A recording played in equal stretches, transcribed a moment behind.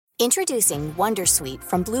Introducing Wondersuite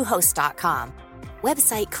from Bluehost.com.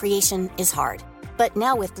 Website creation is hard, but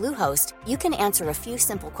now with Bluehost, you can answer a few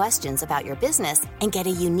simple questions about your business and get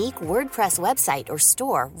a unique WordPress website or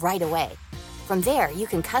store right away. From there, you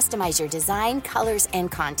can customize your design, colors,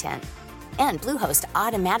 and content. And Bluehost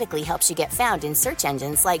automatically helps you get found in search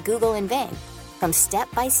engines like Google and Bing. From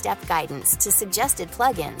step-by-step guidance to suggested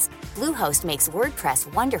plugins, Bluehost makes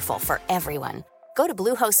WordPress wonderful for everyone. Go to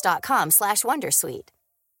bluehost.com/wondersuite.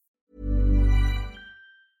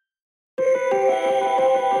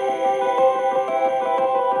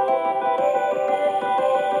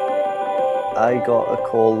 I got a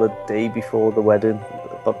call the day before the wedding,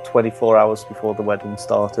 about 24 hours before the wedding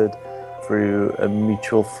started, through a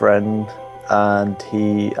mutual friend, and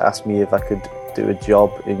he asked me if I could do a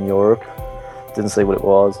job in Europe. Didn't say what it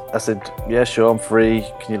was. I said, yeah, sure, I'm free.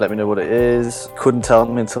 Can you let me know what it is? Couldn't tell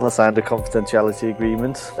him until I signed a confidentiality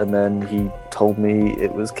agreement, and then he told me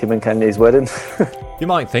it was Kim and Kanye's wedding. You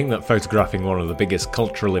might think that photographing one of the biggest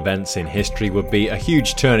cultural events in history would be a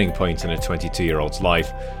huge turning point in a 22-year-old's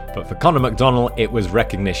life, but for Conor McDonald, it was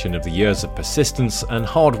recognition of the years of persistence and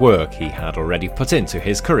hard work he had already put into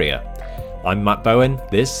his career. I'm Matt Bowen,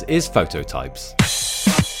 this is Phototypes.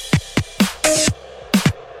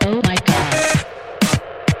 Oh my god.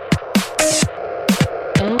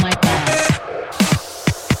 Oh my god.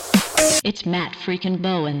 It's Matt freaking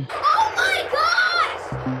Bowen. Oh my gosh!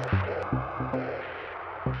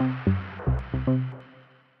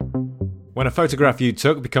 When a photograph you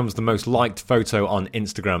took becomes the most liked photo on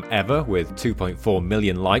Instagram ever, with 2.4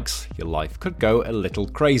 million likes, your life could go a little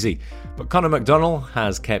crazy. But Conor McDonald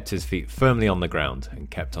has kept his feet firmly on the ground and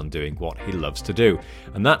kept on doing what he loves to do,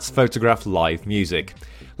 and that's photograph live music.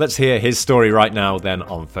 Let's hear his story right now then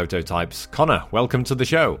on Phototypes. Conor, welcome to the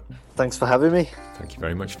show. Thanks for having me. Thank you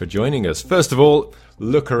very much for joining us. First of all,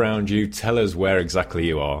 look around you, tell us where exactly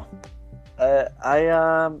you are.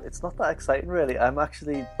 It's not that exciting really. I'm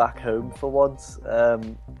actually back home for once.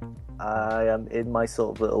 I am in my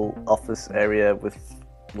sort of little office area with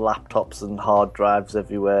laptops and hard drives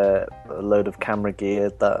everywhere, a load of camera gear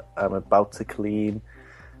that I'm about to clean.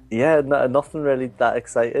 Yeah, nothing really that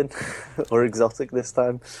exciting or exotic this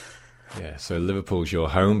time. Yeah, so Liverpool's your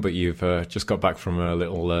home, but you've just got back from a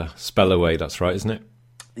little spell away, that's right, isn't it?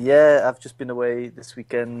 Yeah, I've just been away this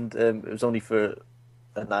weekend. It was only for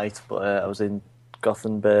a night, but I was in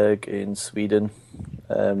Gothenburg in Sweden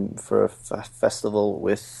for a festival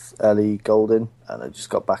with Ellie Goulding, and I just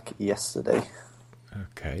got back yesterday.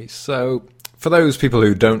 Okay, so for those people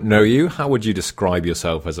who don't know you, how would you describe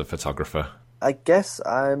yourself as a photographer? I guess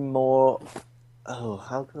I'm more... Oh,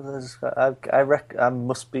 how can I describe? I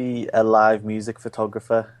must be a live music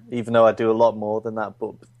photographer, even though I do a lot more than that,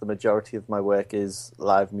 but the majority of my work is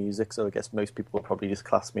live music, so I guess most people will probably just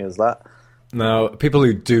class me as that. Now, people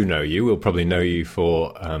who do know you will probably know you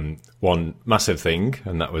for one massive thing,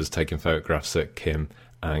 and that was taking photographs at Kim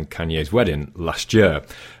and Kanye's wedding last year.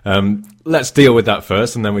 Let's deal with that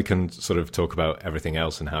first, and then we can sort of talk about everything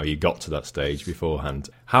else and how you got to that stage beforehand.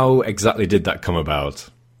 How exactly did that come about?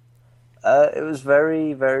 It was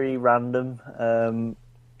very, very random.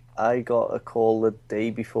 I got a call the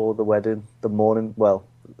day before the wedding, about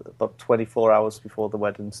 24 hours before the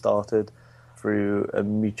wedding started, through a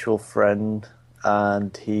mutual friend,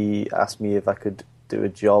 and he asked me if I could do a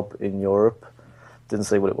job in Europe. Didn't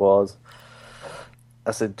say what it was.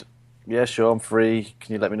 I said, yeah, sure, I'm free.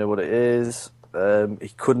 Can you let me know what it is? He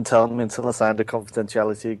couldn't tell me until I signed a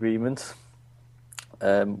confidentiality agreement,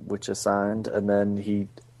 which I signed, and then he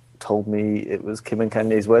told me it was Kim and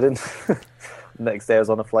Kanye's wedding. Next day I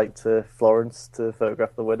was on a flight to Florence to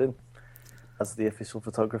photograph the wedding as the official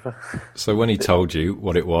photographer. So when he told you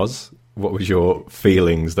what it was, what was your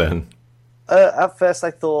feelings then? At first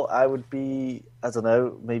I thought I would be, I don't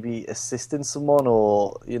know, maybe assisting someone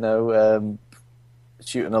or,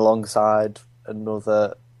 shooting alongside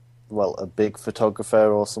a big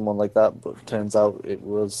photographer or someone like that, but it turns out it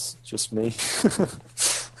was just me.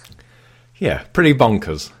 Yeah, pretty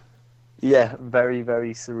bonkers. Yeah, very,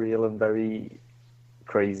 very surreal and very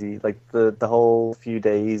crazy. Like the whole few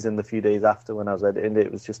days and the few days after when I was editing it,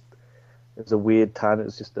 it was a weird time. It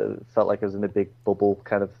was just felt like I was in a big bubble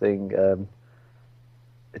kind of thing.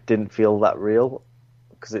 It didn't feel that real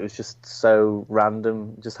because it was just so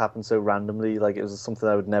random. It just happened so randomly. Like it was something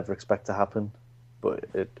I would never expect to happen, but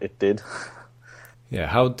it did. Yeah,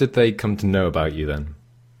 how did they come to know about you then?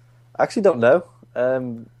 I actually don't know.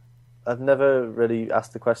 I've never really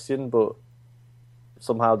asked the question, but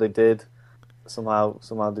somehow they did. Somehow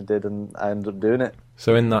they did, and I ended up doing it.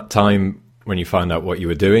 So in that time when you found out what you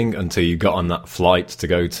were doing until you got on that flight to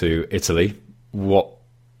go to Italy, what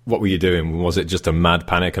what were you doing? Was it just a mad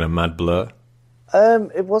panic and a mad blur?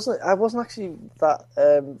 It wasn't. I wasn't actually that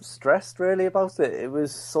stressed really about it. It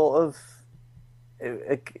was sort of.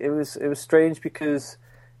 It was strange because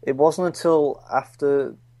it wasn't until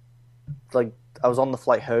after, like, I was on the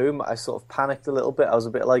flight home, I sort of panicked a little bit. I was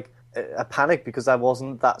a bit like, I panicked because I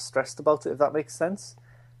wasn't that stressed about it, if that makes sense.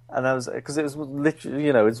 And I was, because it was literally,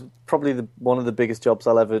 it's probably one of the biggest jobs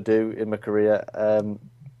I'll ever do in my career. And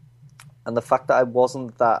the fact that I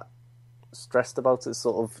wasn't that stressed about it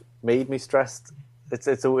sort of made me stressed. It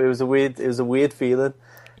was a weird feeling,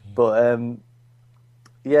 but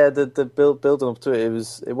the building up to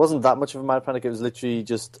it, it wasn't that much of a mad panic. It was literally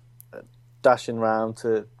just dashing around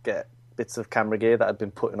to get bits of camera gear that I'd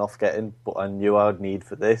been putting off getting, but I knew I would need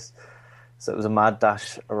for this. So it was a mad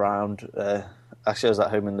dash around. Actually, I was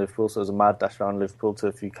at home in Liverpool, so it was a mad dash around Liverpool to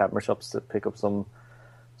a few camera shops to pick up some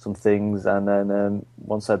things. And then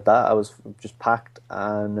once I had that, I was just packed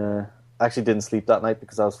and. I actually didn't sleep that night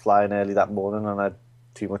because I was flying early that morning and I had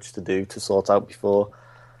too much to do to sort out before.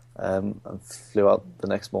 And flew out the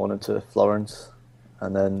next morning to Florence.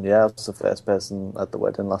 And then, I was the first person at the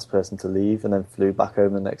wedding, last person to leave, and then flew back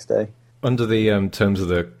home the next day. Under the terms of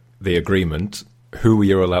the agreement, who were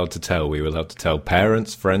you allowed to tell? Were you allowed to tell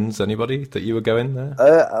parents, friends, anybody that you were going there?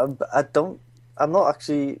 I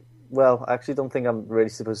actually don't think I'm really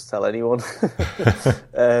supposed to tell anyone.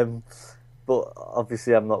 But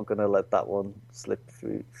obviously, I'm not going to let that one slip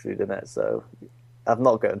through the net. So I've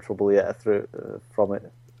not got in trouble yet from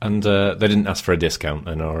it. And they didn't ask for a discount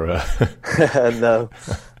then, or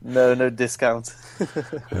no discount.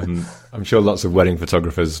 I'm sure lots of wedding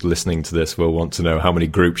photographers listening to this will want to know how many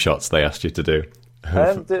group shots they asked you to do.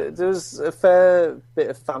 There was a fair bit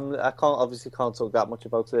of family. I can't talk that much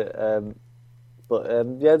about it. But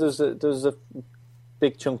there was a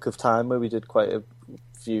big chunk of time where we did quite a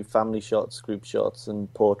few family shots, group shots,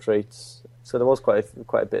 and portraits. So there was quite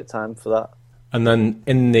a bit of time for that. And then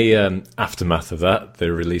in the aftermath of that,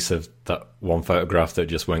 the release of that one photograph that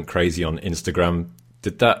just went crazy on Instagram,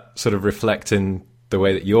 did that sort of reflect in the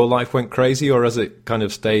way that your life went crazy, or has it kind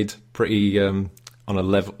of stayed pretty on a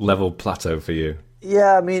level plateau for you?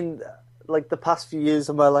 Yeah, I mean, like the past few years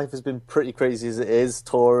of my life has been pretty crazy as it is,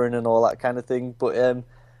 touring and all that kind of thing. But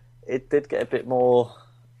it did get a bit more.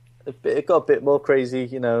 It got a bit more crazy,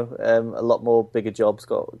 a lot more bigger jobs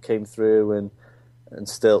came through and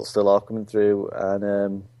still are coming through.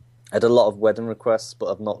 And I had a lot of wedding requests,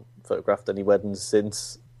 but I've not photographed any weddings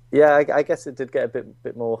since. Yeah, I guess it did get a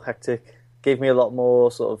bit more hectic. Gave me a lot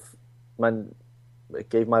more it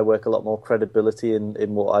gave my work a lot more credibility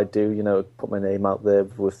in what I do. Put my name out there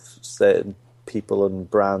with certain people and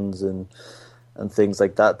brands and things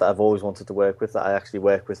like that I've always wanted to work with, that I actually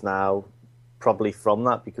work with now. Probably from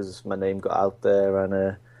that, because my name got out there,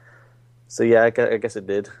 and so I guess it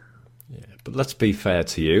did. Yeah, but let's be fair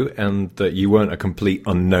to you, and that you weren't a complete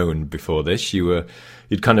unknown before this. You'd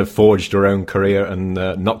kind of forged your own career and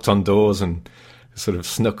knocked on doors and sort of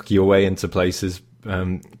snuck your way into places.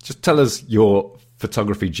 Just tell us your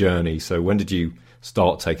photography journey. So when did you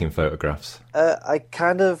start taking photographs? I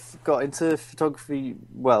kind of got into photography.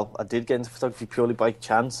 Well, I did get into photography purely by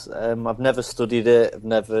chance. I've never studied it. I've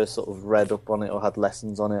never sort of read up on it or had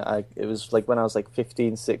lessons on it. It was like when I was like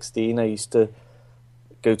 15, 16, I used to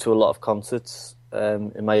go to a lot of concerts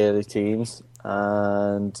in my early teens.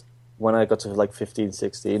 And when I got to like 15,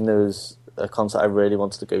 16, there was a concert I really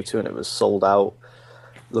wanted to go to, and it was sold out.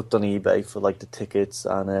 Looked on eBay for like the tickets,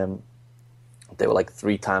 and they were like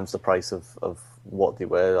 3 times the price of what they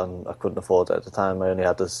were, and I couldn't afford it at the time. I only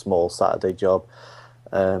had a small Saturday job.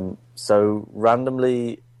 So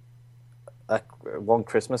randomly, one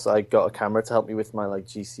Christmas, I got a camera to help me with my like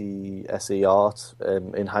GCSE art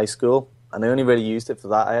in high school, and I only really used it for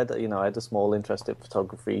that. I had a small interest in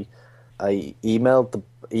photography. I emailed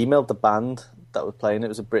the band that were playing. It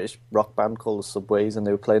was a British rock band called the Subways, and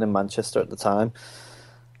they were playing in Manchester at the time.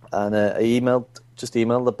 And I emailed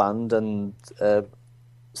the band and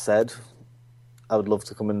said, I would love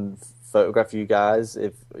to come and photograph you guys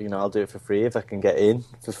if, I'll do it for free if I can get in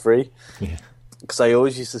for free. Yeah. Because I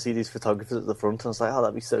always used to see these photographers at the front, and I was like, oh,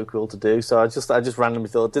 that'd be so cool to do. So I just randomly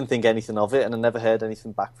thought, didn't think anything of it, and I never heard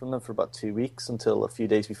anything back from them for about 2 weeks until a few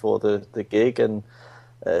days before the gig. And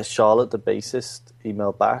Charlotte, the bassist,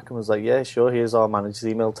 emailed back and was like, yeah, sure, here's our manager's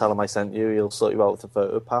email, tell him I sent you, he'll sort you out with a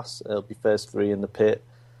photo pass, it'll be first free in the pit,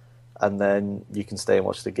 and then you can stay and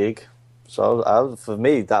watch the gig. So for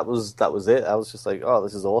me, that was it. I was just like, oh,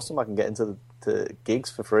 this is awesome. I can get into the gigs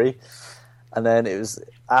for free. And then it was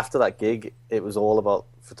after that gig, it was all about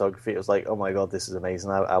photography. It was like, oh my God, this is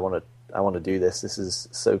amazing. I want to do this. This is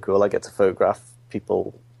so cool. I get to photograph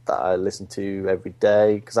people that I listen to every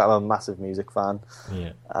day because I'm a massive music fan.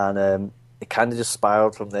 Yeah. And it kind of just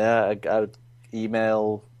spiraled from there. I would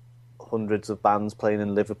email hundreds of bands playing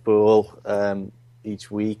in Liverpool each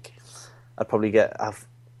week. I'd probably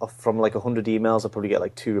from like 100 emails, I'd probably get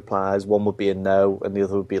like 2 replies. One would be a no, and the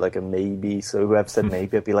other would be like a maybe. So whoever said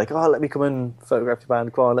maybe, I'd be like, "Oh, let me come and photograph your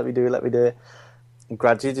band. Come on, let me do it." And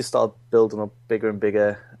gradually just started building up bigger and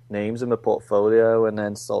bigger names in my portfolio. And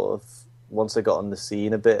then sort of once I got on the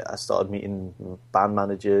scene a bit, I started meeting band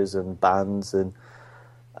managers and bands, and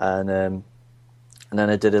then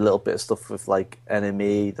I did a little bit of stuff with like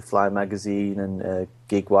NME, the Fly magazine, and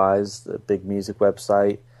Gigwise, the big music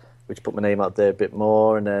website, which put my name out there a bit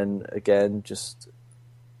more. And then again, just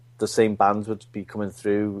the same bands would be coming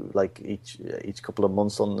through like each couple of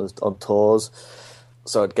months on tours.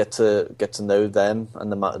 So I'd get to know them and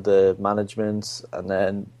the management, and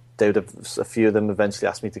then a few of them eventually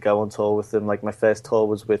asked me to go on tour with them. Like my first tour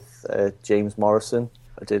was with James Morrison.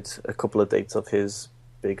 I did a couple of dates of his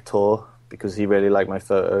big tour because he really liked my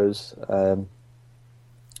photos.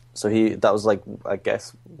 So that was like, I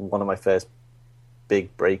guess, one of my first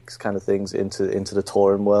big breaks kind of things into the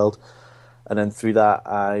touring world. And then through that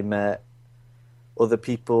I met other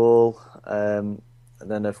people, and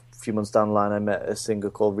then a few months down the line I met a singer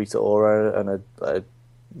called Rita Ora, and I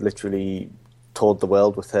literally toured the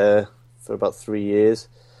world with her for about 3 years.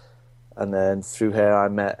 And then through her I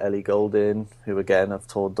met Ellie Goulding, who again I've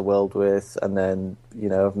toured the world with. And then, you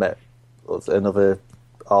know, I've met another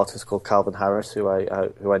artist called Calvin Harris, who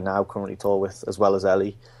I now currently tour with, as well as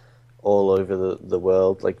Ellie, all over the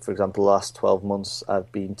world. Like, for example, the last 12 months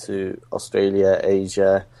I've been to Australia,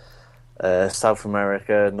 Asia, South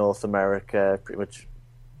America, North America, pretty much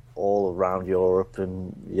all around Europe,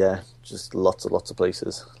 and yeah, just lots of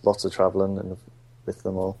places, lots of travelling and with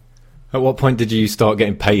them all. At what point did you start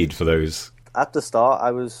getting paid for those? At the start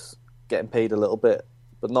I was getting paid a little bit,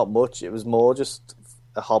 but not much. It was more just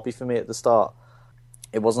a hobby for me at the start.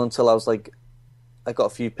 It wasn't until I got a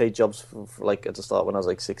few paid jobs for like at the start when I was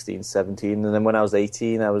like 16, 17, and then when I was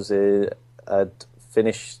 18 I'd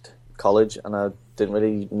finished college and I didn't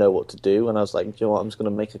really know what to do, and I was like, you know what, I'm just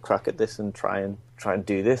going to make a crack at this and try and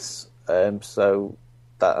do this. So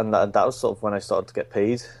that was sort of when I started to get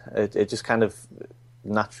paid. It just kind of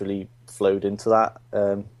naturally flowed into that.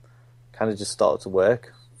 Kind of just started to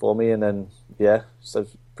work for me, and then yeah, so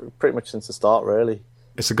pretty much since the start, really.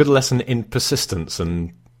 It's a good lesson in persistence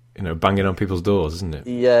and, you know, banging on people's doors, isn't it?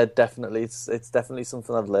 Yeah, definitely. It's definitely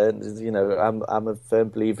something I've learned. You know, I'm a firm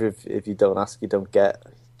believer if you don't ask, you don't get.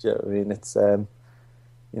 Do you know what I mean? It's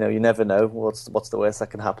you know, you never know what's the worst that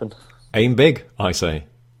can happen. Aim big, I say.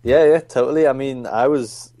 Yeah, totally. I mean, I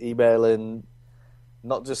was emailing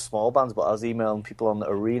not just small bands, but I was emailing people on the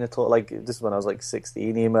arena tour. Like, this is when I was like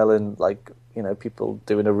 16, emailing like, you know, people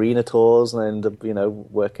doing arena tours, and I ended up, you know,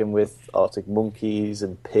 working with Arctic Monkeys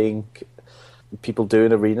and Pink, people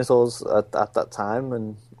doing arena tours at that time.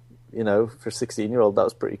 And, you know, for a 16-year-old, that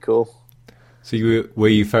was pretty cool. So were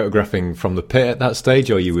you photographing from the pit at that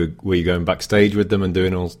stage, or were you going backstage with them and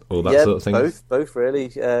doing all that sort of thing? Both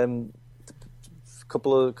really.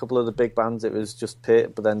 Couple of the big bands, it was just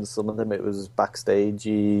pit, but then some of them it was backstage.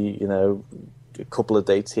 You know, a couple of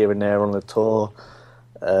dates here and there on the tour.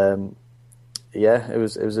 Yeah, it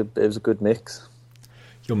was a good mix.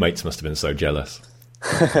 Your mates must have been so jealous.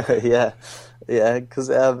 yeah,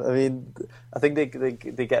 because I mean, I think they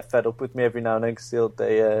get fed up with me every now and then, because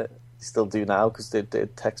they still do now, because they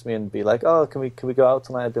text me and be like, "Oh, can we go out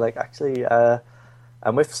tonight?" I'd be like, "Actually,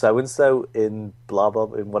 I'm with so and so in blah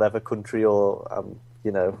blah in whatever country, or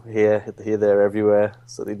you know, here, there, everywhere."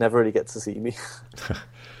 So they never really get to see me.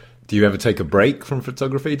 Do you ever take a break from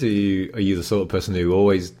photography? Are you the sort of person who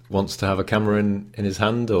always wants to have a camera in his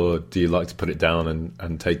hand, or do you like to put it down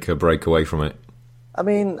and take a break away from it? I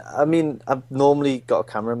mean, I've normally got a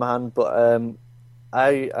camera in my hand, but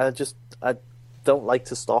I don't like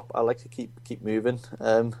to stop. I like to keep moving.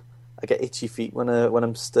 I get itchy feet when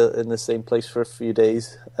I'm still in the same place for a few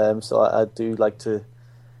days. So I do like to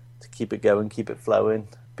keep it going, keep it flowing.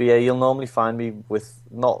 But yeah, you'll normally find me with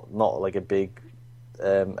not like a big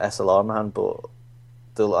SLR in my hand, but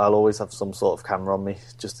I'll always have some sort of camera on me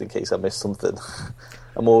just in case I miss something.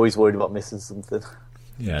 I'm always worried about missing something.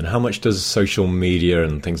 Yeah, and how much does social media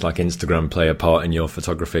and things like Instagram play a part in your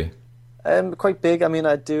photography? Quite big. I mean,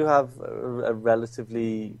 I do have a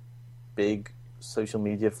relatively big social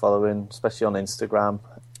media following, especially on Instagram.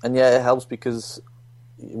 And yeah, it helps because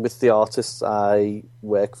with the artists I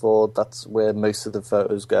work for, that's where most of the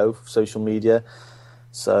photos go, social media.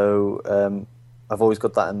 So I've always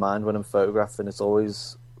got that in mind when I'm photographing. It's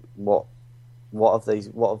always what what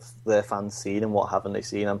have their fans seen and what haven't they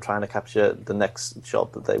seen. I'm trying to capture the next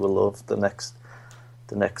shot that they will love, the next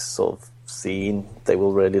sort of scene they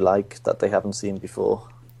will really like that they haven't seen before.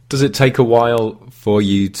 Does it take a while for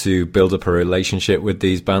you to build up a relationship with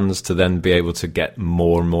these bands to then be able to get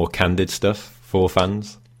more and more candid stuff for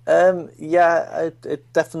fans? It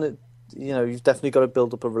definitely, you've definitely got to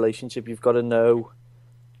build up a relationship. You've got to know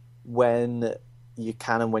when you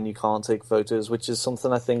can and when you can't take photos, which is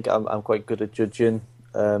something I think I'm quite good at judging.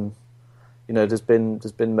 There's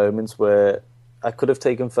been moments where I could have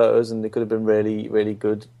taken photos and they could have been really, really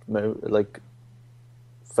good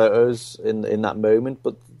photos in that moment,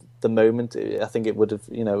 but the moment, I think it would have,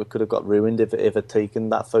 it could have got ruined if I'd taken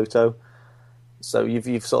that photo. So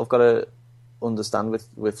you've sort of got to understand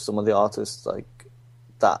with some of the artists, like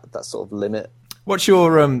that sort of limit. What's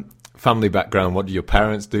your family background? What do your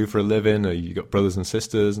parents do for a living? Or you got brothers and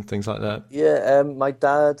sisters and things like that? Yeah, my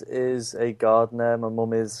dad is a gardener. My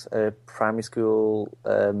mum is a primary school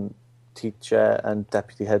teacher and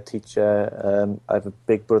deputy head teacher. I have a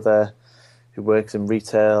big brother who works in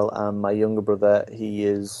retail, and my younger brother, he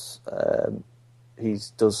does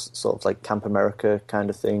sort of like Camp America kind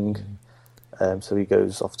of thing. So he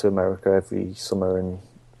goes off to America every summer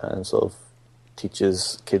and sort of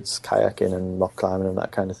teaches kids kayaking and rock climbing and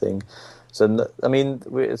that kind of thing. So I mean,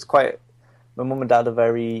 it's quite. My mum and dad are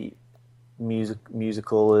very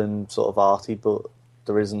musical and sort of arty, but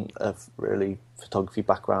there isn't a really photography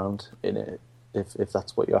background in it. If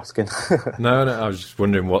that's what you're asking. No, I was just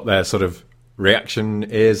wondering what their sort of reaction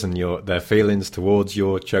is and their feelings towards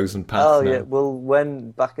your chosen path. Oh now. yeah, well,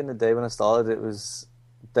 back in the day when I started, it was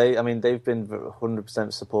they've been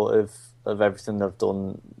 100% supportive of everything I've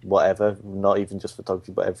done, whatever, not even just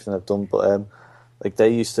photography, but everything I've done. But they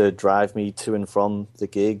used to drive me to and from the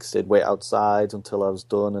gigs. They'd wait outside until I was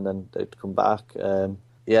done, and then they'd come back. They're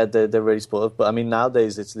really supportive. But I mean,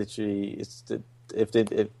 nowadays it's literally if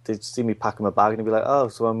they'd see me packing my bag and they'd be like, "Oh,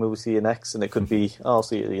 so when will we see you next?" And it could be, "Oh, I'll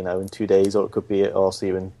see you, in 2 days," or it could be, "Oh, I'll see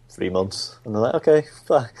you in 3 months." And they're like, "Okay,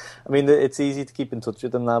 fine." I mean, it's easy to keep in touch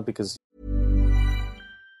with them now because.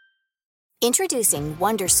 Introducing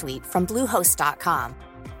Wondersuite from Bluehost.com.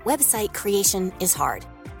 Website creation is hard,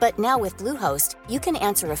 but now with Bluehost, you can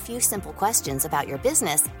answer a few simple questions about your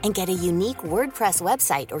business and get a unique WordPress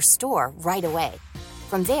website or store right away.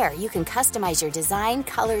 From there, you can customize your design,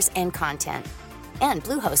 colors, and content. And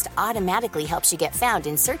Bluehost automatically helps you get found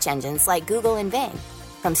in search engines like Google and Bing.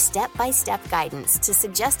 From step-by-step guidance to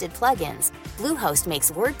suggested plugins, Bluehost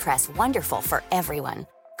makes WordPress wonderful for everyone.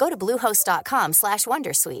 Go to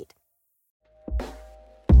bluehost.com/wondersuite.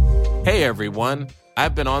 Hey everyone,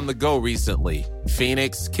 I've been on the go recently.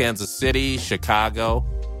 Phoenix, Kansas City, Chicago.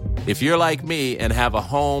 If you're like me and have a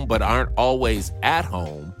home but aren't always at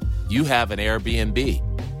home, you have an Airbnb.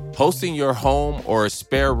 Hosting your home or a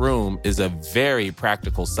spare room is a very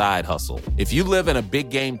practical side hustle. If you live in a big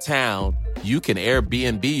game town, you can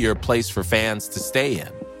Airbnb your place for fans to stay in.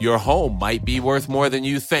 Your home might be worth more than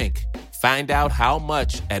you think. Find out how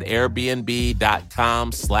much at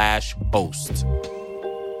airbnb.com/host.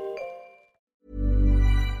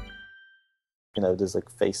 There's like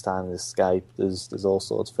FaceTime, there's Skype, there's all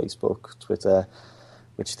sorts, Facebook, Twitter,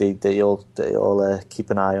 which they all keep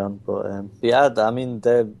an eye on. But I mean,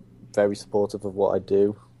 they're very supportive of what I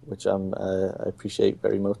do, which I appreciate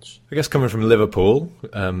very much. I guess coming from Liverpool,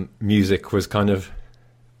 music was kind of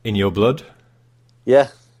in your blood. Yeah,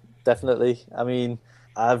 definitely. I mean,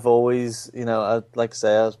 I've always, like I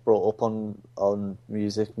say, I was brought up on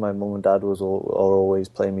music. My mum and dad are always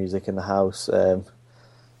playing music in the house.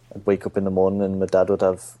 I'd wake up in the morning and my dad would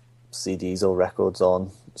have CDs or records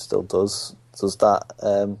on, still does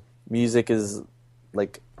that. Music is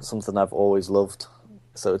like something I've always loved,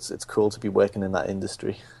 so it's cool to be working in that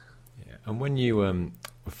industry. Yeah. And when you were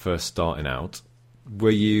first starting out, were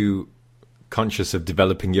you conscious of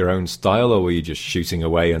developing your own style, or were you just shooting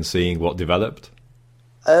away and seeing what developed?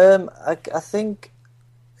 I think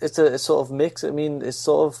it's a sort of mix. I mean, it's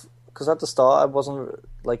sort of, because at the start I wasn't,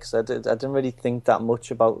 like I said, I didn't really think that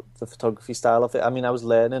much about the photography style of it. I mean, I was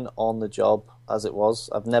learning on the job as it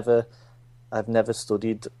was. I've never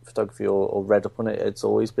studied photography or read up on it. It's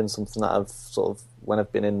always been something that I've sort of, when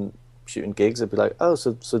I've been in shooting gigs, I'd be like, oh,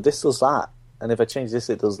 so this does that, and if I change this,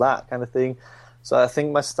 it does that kind of thing. So I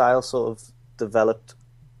think my style sort of developed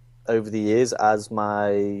over the years as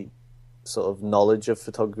my sort of knowledge of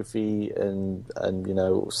photography and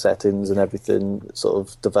settings and everything sort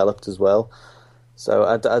of developed as well. So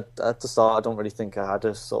at the start, I don't really think I had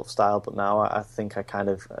a sort of style, but now I think I kind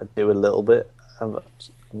of do a little bit. I'm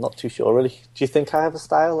not too sure, really. Do you think I have a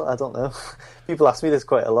style? I don't know. People ask me this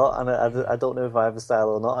quite a lot, and I don't know if I have a style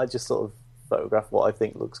or not. I just sort of photograph what I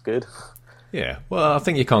think looks good. Yeah, well, I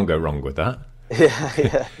think you can't go wrong with that.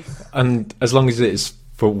 Yeah. And as long as it's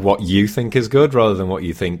for what you think is good rather than what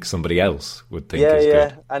you think somebody else would think is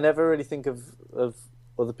good. I never really think of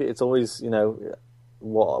other people. It's always,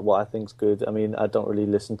 what I think's good. I mean, I don't really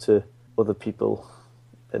listen to other people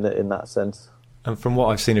in that sense. And from what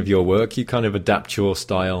I've seen of your work, you kind of adapt your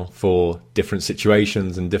style for different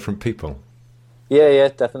situations and different people. Yeah,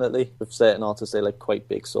 definitely. With certain artists, they like quite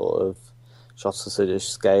big sort of shots, to sort of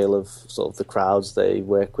scale of sort of the crowds they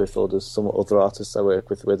work with, or there's some other artists I work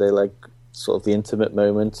with where they like sort of the intimate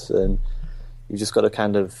moment, and you just got to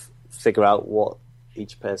kind of figure out what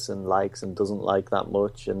each person likes and doesn't like that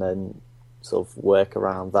much, and then sort of work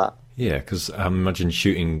around that. Yeah, because I imagine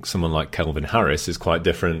shooting someone like Calvin Harris is quite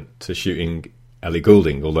different to shooting Ellie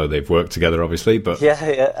Goulding, although they've worked together, obviously. But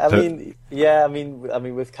I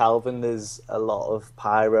mean, with Calvin, there's a lot of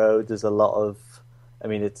pyro. There's a lot of,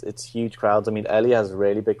 it's huge crowds. I mean, Ellie has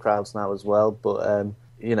really big crowds now as well. But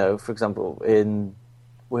for example,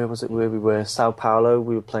 where we were? Sao Paulo.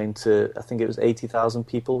 We were playing to, I think it was 80,000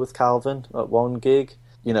 people with Calvin at one gig.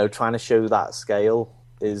 Trying to show that scale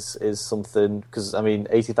is something, because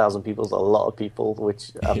 80,000 people is a lot of people,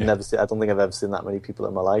 which I've never seen. I don't think I've ever seen that many people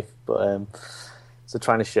in my life. But so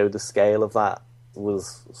trying to show the scale of that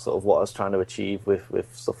was sort of what I was trying to achieve with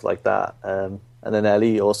stuff like that. And then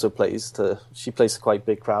Ellie also plays to quite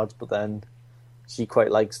big crowds, but then she quite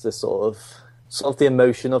likes the sort of the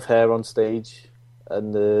emotion of her on stage,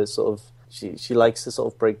 and the sort of she likes to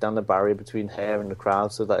sort of break down the barrier between her and the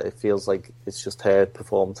crowd, so that it feels like it's just her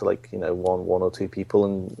perform to one or two people,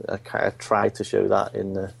 and I try to show that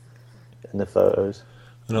in the photos.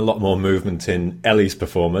 And a lot more movement in Ellie's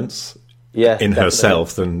performance. Yeah, in definitely.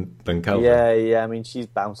 Herself than Calvin. Yeah. I mean, she's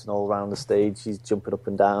bouncing all around the stage. She's jumping up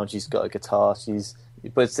and down. She's got a guitar.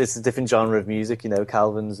 But it's a different genre of music.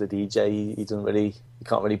 Calvin's a DJ. He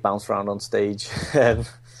can't really bounce around on stage,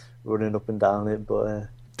 running up and down it. But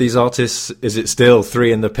these artists, is it still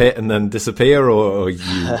 3 in the pit and then disappear, or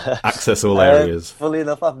you access all areas? Fully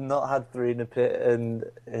enough, I've not had 3 in the pit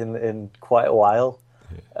in quite a while.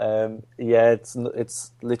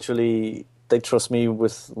 It's literally. They trust me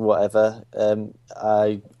with whatever.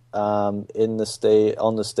 I am on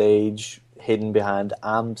the stage, hidden behind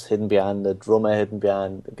amps, hidden behind the drummer, hidden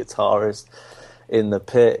behind the guitarist, in the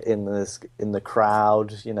pit, in the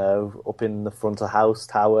crowd, up in the front of house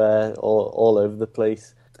tower, all over the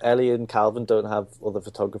place. Ellie and Calvin don't have other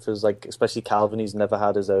photographers, especially Calvin. He's never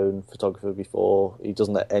had his own photographer before. He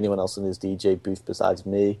doesn't let anyone else in his DJ booth besides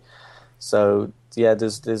me. So yeah,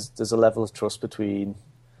 there's a level of trust between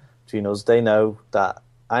us. They know that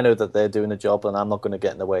I know that they're doing a job, and I'm not going to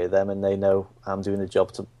get in the way of them, and they know I'm doing a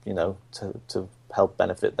job to help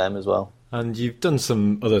benefit them as well. And you've done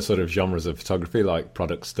some other sort of genres of photography, like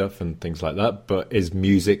product stuff and things like that, but is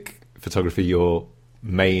music photography your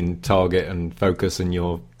main target and focus and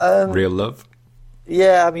your real love?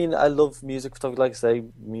 Yeah, I love music photography. Like I say,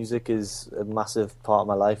 music is a massive part of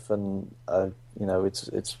my life, and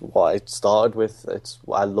it's what I started with.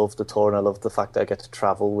 I love the tour, and I love the fact that I get to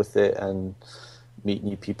travel with it and meet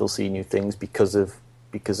new people, see new things because of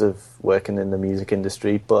working in the music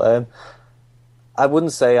industry. But I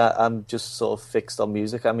wouldn't say I'm just sort of fixed on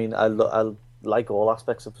music. I like all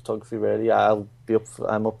aspects of photography, really. I'm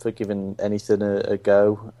up for giving anything a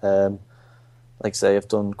go. Like I say, I've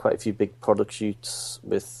done quite a few big product shoots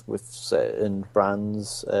with certain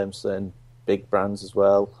brands, certain big brands as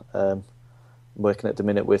well. I'm working at the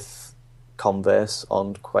minute with Converse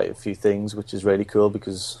on quite a few things, which is really cool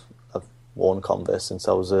because I've worn Converse since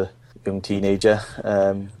I was a young teenager.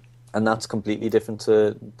 And that's completely different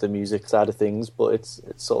to the music side of things, but it's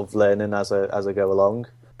sort of learning as I go along.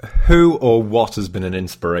 Who or what has been an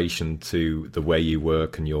inspiration to the way you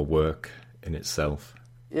work and your work in itself?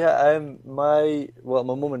 Yeah, my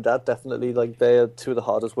mum and dad definitely, they are two of the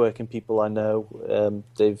hardest working people I know.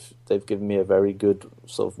 They've given me a very good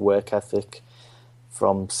sort of work ethic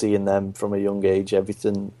from seeing them from a young age.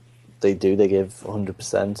 Everything they do, they give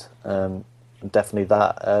 100%. Definitely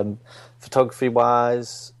that. Photography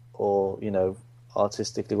wise, or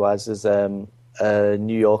artistically wise, there's a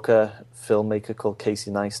New Yorker filmmaker called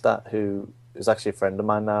Casey Neistat, who is actually a friend of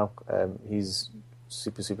mine now. He's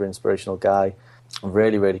super, super inspirational guy.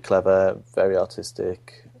 Really, really clever, very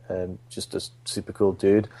artistic, just a super cool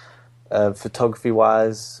dude.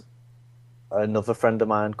 Photography-wise, another friend of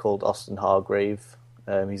mine called Austin Hargrave.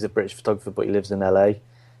 He's a British photographer, but he lives in LA.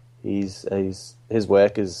 His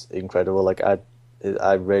work is incredible.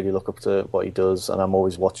 I really look up to what he does, and I'm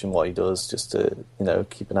always watching what he does just to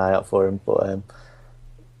keep an eye out for him. But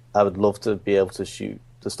I would love to be able to shoot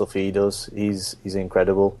the stuff he does. He's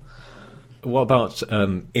incredible. What about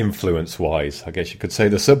influence-wise? I guess you could say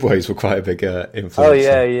the Subways were quite a big influence. Oh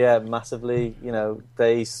yeah, massively. You know,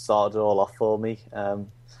 they started it all off for me.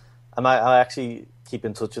 I actually keep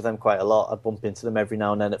in touch with them quite a lot. I bump into them every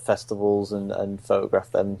now and then at festivals and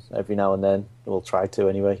photograph them every now and then. We'll try to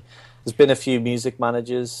anyway. There's been a few music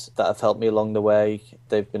managers that have helped me along the way.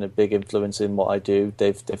 They've been a big influence in what I do.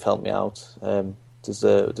 They've helped me out. There's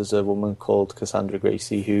a woman called Cassandra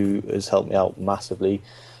Gracie who has helped me out massively.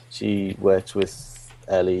 She works with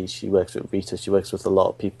Ellie, she works with Rita, she works with a lot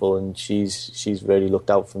of people, and she's really looked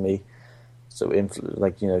out for me. So,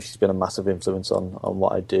 she's been a massive influence on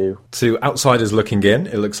what I do. To outsiders looking in,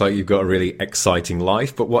 it looks like you've got a really exciting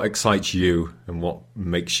life, but what excites you and what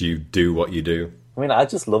makes you do what you do? I mean, I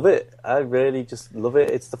just love it. I really just love it.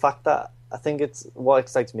 It's the fact that, I think it's, what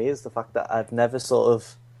excites me is the fact that I've never I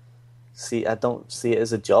don't see it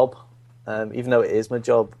as a job. Even though it is my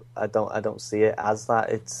job, I don't see it as that.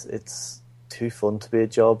 It's too fun to be a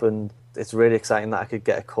job, and it's really exciting that I could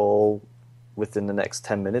get a call within the next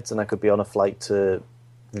 10 minutes and I could be on a flight to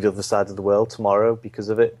the other side of the world tomorrow because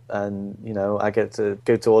of it. And, I get to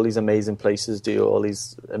go to all these amazing places, do all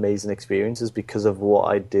these amazing experiences because of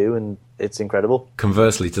what I do, and it's incredible.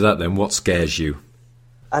 Conversely to that then, what scares you?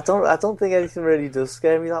 I don't think anything really does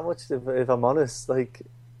scare me that much, if I'm honest. Like,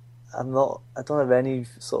 I don't have any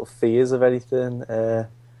sort of fears of anything.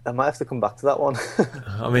 I might have to come back to that one.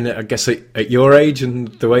 I mean, I guess at your age and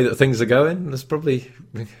the way that things are going, there's probably...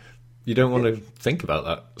 You don't want to think about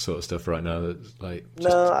that sort of stuff right now. It's like,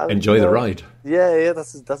 enjoy the ride. Yeah,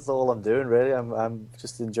 that's all I'm doing really. I'm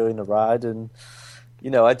just enjoying the ride, and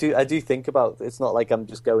I do think about. It's not like I'm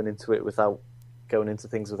just going into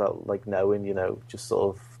things without like knowing. Just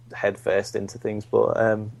sort of head first into things. But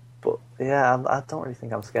yeah, I don't really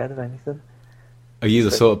think I'm scared of anything. Are you the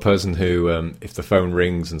sort of person who, if the phone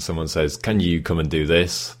rings and someone says, "Can you come and do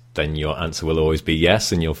this?" then your answer will always be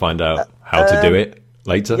yes, and you'll find out how to do it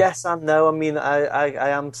later? Yes and no. I mean, I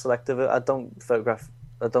am selective. I don't photograph.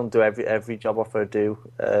 I don't do every job offer I do.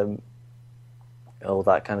 All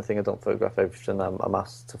that kind of thing. I don't photograph everything I'm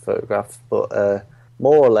asked to photograph. But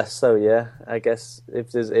more or less so, yeah. I guess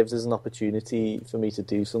if there's an opportunity for me to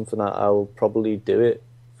do something, I'll probably do it.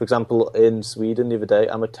 For example, in Sweden the other day,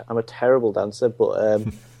 I'm a terrible dancer, but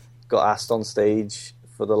got asked on stage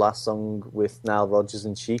for the last song with Nile Rodgers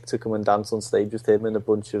and Chic to come and dance on stage with him and a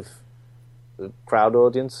bunch of crowd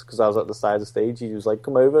audience, because I was at the side of the stage. He was like,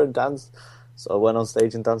 "Come over and dance." So I went on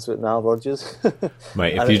stage and danced with Nile Rodgers.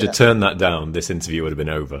 Mate, if you'd have turned that down, this interview would have been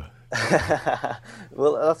over.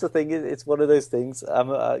 Well, that's the thing. It's one of those things.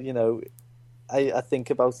 I think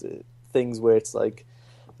about things where it's like,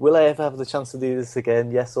 will I ever have the chance to do this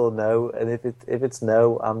again? Yes or no? And if it's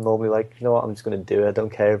no, I'm normally like, you know what, I'm just going to do it. I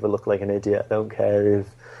don't care if I look like an idiot. I don't care if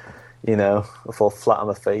I fall flat on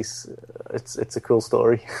my face. It's a cool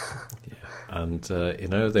story. And,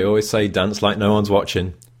 they always say dance like no one's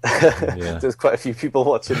watching. Yeah. There's quite a few people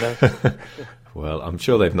watching now. Well, I'm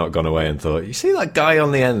sure they've not gone away and thought, you see that guy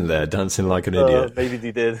on the end there dancing like an idiot? Maybe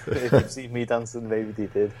they did. If you've seen me dancing, maybe they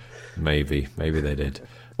did. Maybe they did.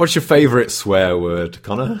 What's your favourite swear word,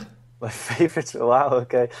 Connor? My favourite? Wow,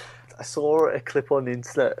 okay. I saw a clip on the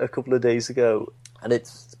internet a couple of days ago, and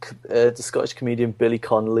it's the Scottish comedian Billy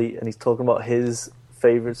Connolly, and he's talking about his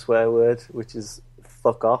favourite swear word, which is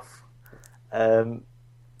fuck off. And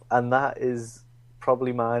that is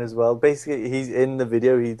probably mine as well. Basically, he's in the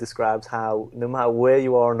video, he describes how no matter where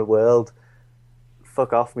you are in the world,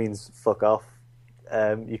 fuck off means fuck off.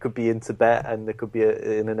 You could be in Tibet, and there could be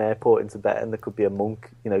in an airport in Tibet, and there could be a monk,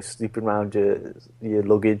 sleeping around your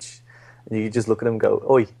luggage, and you could just look at him and go,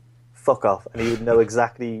 "Oi, fuck off," and he would know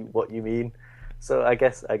exactly what you mean. So I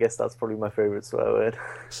guess that's probably my favourite swear word.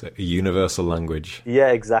 So a universal language. Yeah,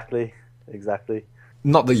 exactly.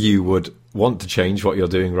 Not that you would want to change what you're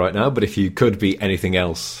doing right now, but if you could be anything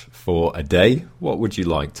else for a day, what would you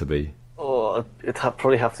like to be? Oh, it'd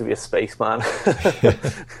probably have to be a spaceman.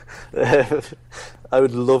 I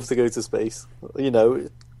would love to go to space.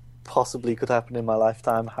 It possibly could happen in my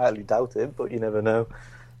lifetime. Highly doubt it, but you never know.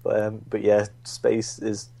 But yeah, space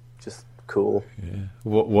is just cool. Yeah.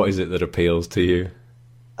 What is it that appeals to you?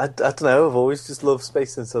 I don't know. I've always just loved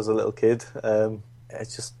space since I was a little kid.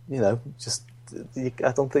 It's just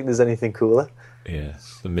I don't think there's anything cooler. Yeah,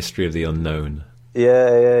 the mystery of the unknown.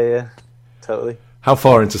 Yeah, totally. How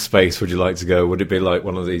far into space would you like to go? Would it be like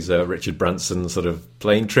one of these Richard Branson sort of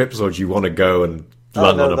plane trips, or do you want to go and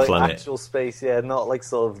land on a planet? Actual space, yeah, not like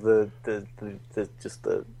sort of the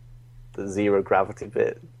zero gravity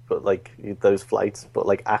bit, but like those flights, but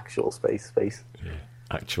like actual space. Yeah.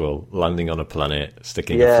 actual landing on a planet,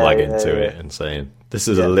 sticking a flag into it and saying, this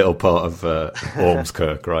is a little part of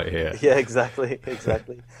Ormskirk right here. Yeah, exactly.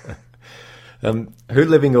 Who,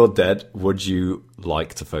 living or dead, would you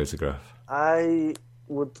like to photograph? I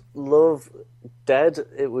would love, dead,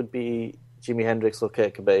 it would be Jimi Hendrix or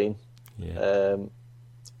Kurt Cobain. Yeah.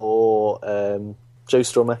 Or Joe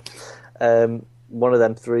Strummer. One of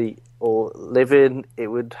them three. Or living, it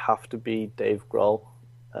would have to be Dave Grohl.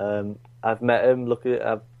 I've met him.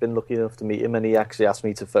 I've been lucky enough to meet him, and he actually asked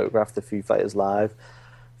me to photograph the Foo Fighters live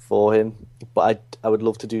for him. But I would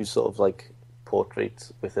love to do sort of like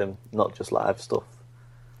portraits with him, not just live stuff.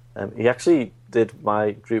 He actually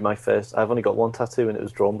drew my first. I've only got one tattoo, and it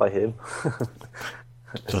was drawn by him.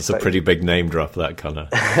 That's a pretty big name drop, that, Connor.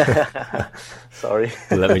 Sorry.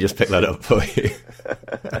 Let me just pick that up for you.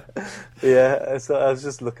 Yeah, so I was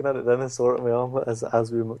just looking at it then. I saw it on my arm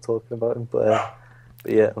as we were talking about him. But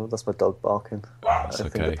yeah, that's my dog barking. That's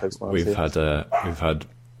okay. We've had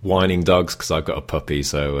whining dogs because I've got a puppy,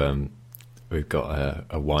 so we've got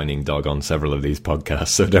a whining dog on several of these podcasts.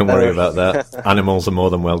 So don't worry about that. Animals are more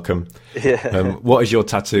than welcome. Yeah. What is your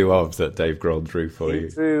tattoo of that Dave Grohl drew for you? He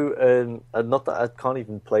drew, not that I can't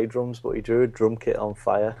even play drums, but he drew a drum kit on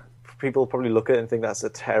fire. People probably look at it and think that's a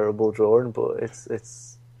terrible drawing, but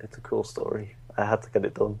it's a cool story. I had to get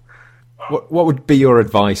it done. What would be your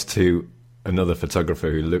advice to another photographer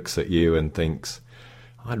who looks at you and thinks,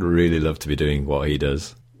 I'd really love to be doing what he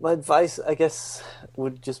does? My advice, I guess,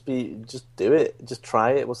 would just be, just do it. Just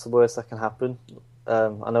try it. What's the worst that can happen? I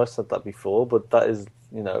know I said that before, but that is,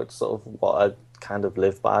 it's sort of what I kind of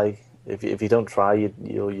live by. If you don't try,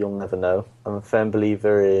 you'll never know. I'm a firm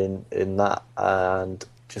believer in that, and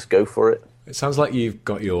just go for it. It sounds like you've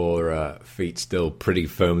got your feet still pretty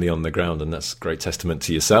firmly on the ground, and that's a great testament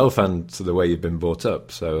to yourself and to the way you've been brought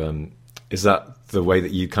up. So is that the way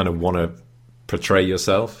that you kind of want to portray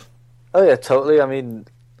yourself? Oh, yeah, totally. I mean,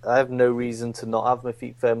 I have no reason to not have my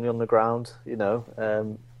feet firmly on the ground,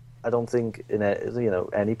 I don't think in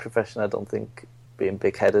any profession, I don't think being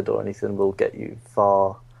big-headed or anything will get you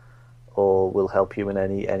far or will help you in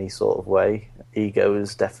any sort of way. Ego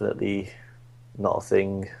is definitely not a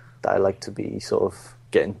thing that I like to be sort of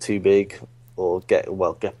getting too big or get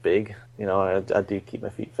big. I do keep my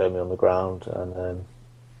feet firmly on the ground, and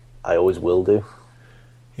I always will do.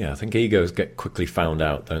 Yeah, I think egos get quickly found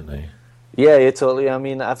out, don't they? Yeah, totally. I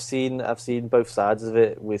mean, I've seen both sides of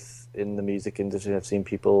it in the music industry. I've seen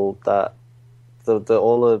people that all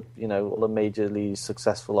the majorly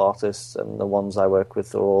successful artists, and the ones I work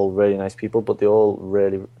with are all really nice people, but they all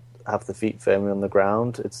really have the feet firmly on the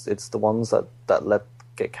ground. It's the ones that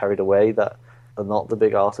get carried away that are not the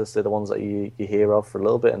big artists. They're the ones that you hear of for a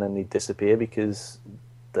little bit and then they disappear because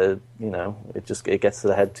it gets to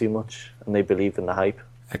the head too much and they believe in the hype.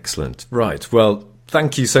 Excellent. Right. Well,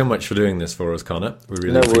 thank you so much for doing this for us, Connor. We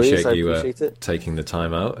really appreciate you taking the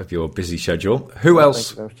time out of your busy schedule. Who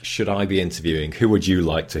else should I be interviewing? Who would you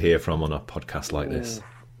like to hear from on a podcast like this?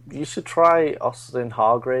 You should try Austin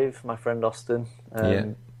Hargrave, my friend Austin.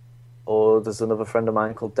 Or there's another friend of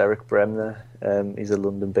mine called Derek Bremner. He's a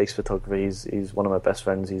London-based photographer. He's one of my best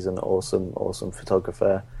friends. He's an awesome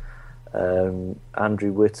photographer.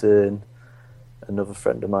 Andrew Whitten, another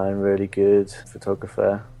friend of mine, really good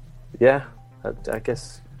photographer. Yeah, I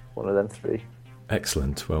guess one of them three.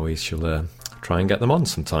 Excellent. Well, we shall try and get them on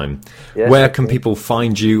sometime. Yeah, where can people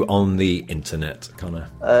find you on the internet, Connor?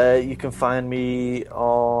 You can find me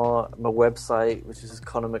on my website, which is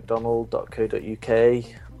connormcdonald.co.uk,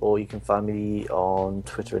 or you can find me on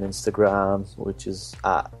Twitter and Instagram, which is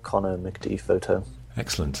 @ConnorMcDPhoto.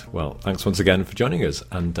 Excellent. Well, thanks once again for joining us,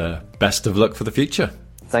 and best of luck for the future.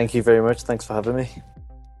 Thank you very much. Thanks for having me.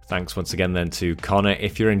 Thanks once again then to Connor.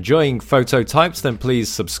 If you're enjoying Phototypes, then please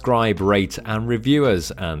subscribe, rate and review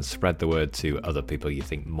us, and spread the word to other people you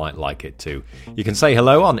think might like it too. You can say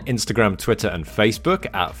hello on Instagram, Twitter and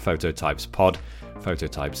Facebook @PhototypesPod.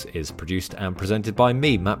 Phototypes is produced and presented by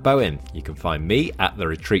me, Matt Bowen. You can find me at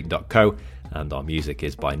theretreat.co, and our music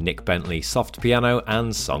is by Nick Bentley, Soft Piano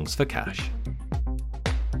and Songs for Cash.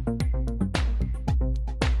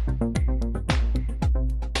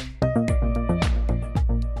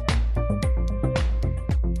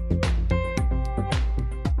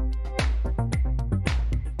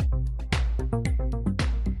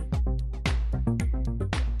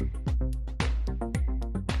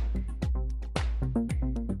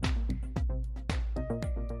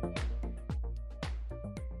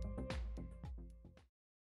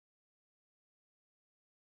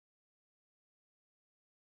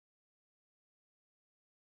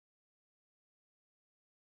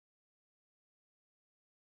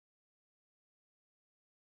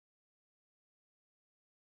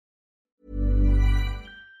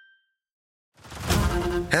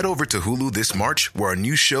 Head over to Hulu this March, where our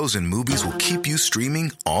new shows and movies will keep you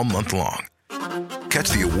streaming all month long.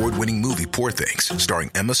 Catch the award-winning movie Poor Things,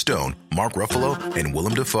 starring Emma Stone, Mark Ruffalo, and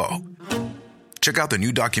Willem Dafoe. Check out the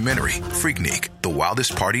new documentary, Freaknik, The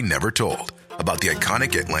Wildest Party Never Told, about the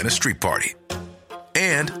iconic Atlanta Street Party.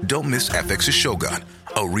 And don't miss FX's Shogun,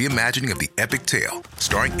 a reimagining of the epic tale,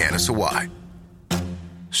 starring Anna Sawai.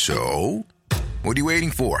 So, what are you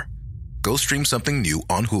waiting for? Go stream something new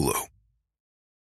on Hulu.